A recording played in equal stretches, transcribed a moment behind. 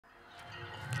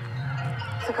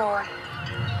to go on.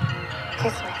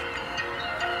 Kiss me.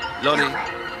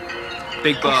 Lonni,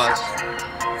 big bars,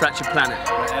 Fractured Planet,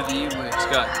 wherever you wish,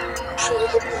 go. Trooh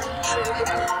Hippi.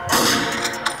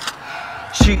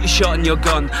 Shoot your shot and you're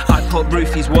gone. I pop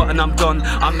roofies, what, and I'm gone.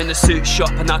 I'm in a suit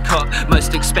shop and I cop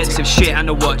most expensive shit and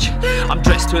a watch. I'm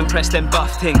dressed to impress them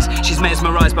buff things. She's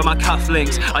mesmerised by my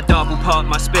cufflinks. I double park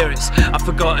my spirits. I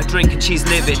forgot a drink and she's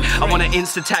livid. I want an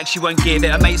insta tag, she won't give it.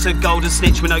 A mate's a golden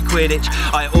snitch with no Quidditch.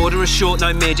 I order a short,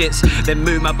 no midgets, then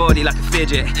move my body like a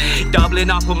fidget. Doubling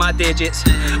up on my digits,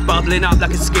 bubbling up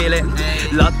like a skillet.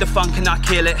 Love the funk and I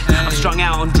kill it. I'm strung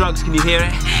out on drugs, can you hear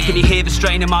it? Can you hear the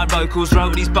strain in my vocals? Roll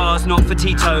these bars, not for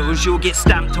teetotals. You'll get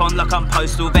stamped on like I'm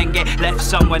postal, then get left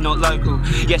somewhere not local.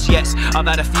 Yes, yes, I've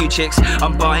had a few chicks.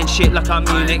 I'm buying shit like I'm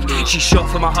Munich. She shot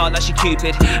for my heart like she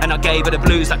Cupid, and I gave her the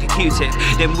blues like a Q-tip.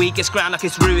 Then we gets ground like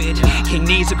it's rooted. King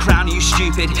needs a crown, are you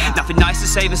stupid? Nothing nice to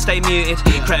say but stay muted.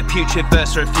 Create a putrid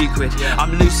verse for a few quid.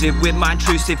 I'm lucid with my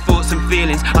intrusive thoughts and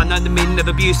feelings. I know the meaning of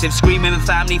abusive. Screaming and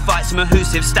family fights and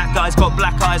mahoosive. Stack guys got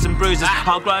black eyes and bruises.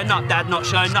 Hard growing up, dad not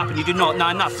showing up, and you do not know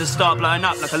enough to start blowing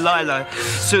up like a Lilo.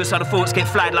 Suicidal thoughts get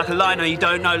flagged like a lino. You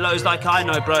don't know lows like I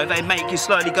know, bro. They make you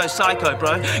slowly go psycho,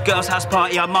 bro. Girls' house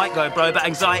party I might go, bro, but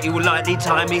anxiety will likely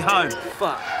tie me home.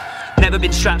 Fuck. Never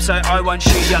been strapped so I won't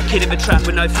shoot ya. Kid in a trap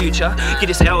with no future. Get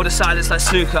this elder silence like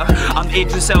snooker. I'm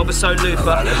Idris Elba so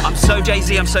Luther. I'm so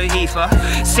Jay-Z, I'm so Ether.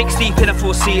 6 deep in a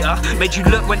 4-seater. Made you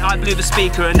look when I blew the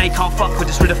speaker, and they can't fuck with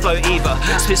this rid of flow either.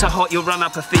 Spit so hot you'll run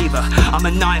up a fever. I'm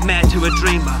a nightmare to a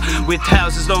dreamer, with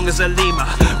tails as long as a lemur.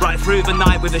 Right through the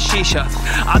night with a shisha.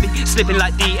 I be slipping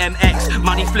like DMX.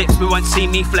 Money flips but won't see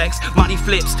me flex. Money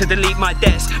flips to delete my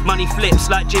debts. Money flips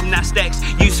like gymnastics.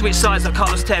 You switch sides like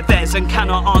Carlos Tevez and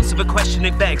cannot answer the question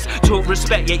it begs. Talk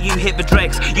respect yet you hit the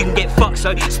dregs. You can get fucked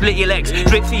so split your legs.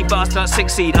 Drip feed bastards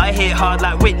succeed. I hit hard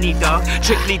like Whitney dog.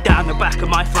 Trickly down the back of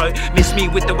my throat. Miss me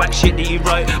with the whack shit that you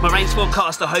wrote. My rain's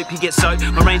forecast, I hope you get soaked.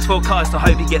 My rain's forecast, I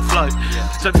hope you get float.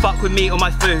 So fuck with me on my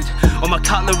food, on my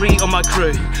cutlery, on my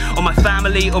crew, on my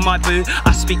family, on my boo.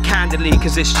 I speak candidly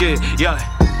cause it's you, yo.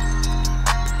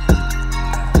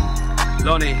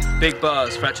 Lonni, big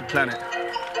bars, Fractured Planet.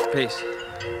 Peace.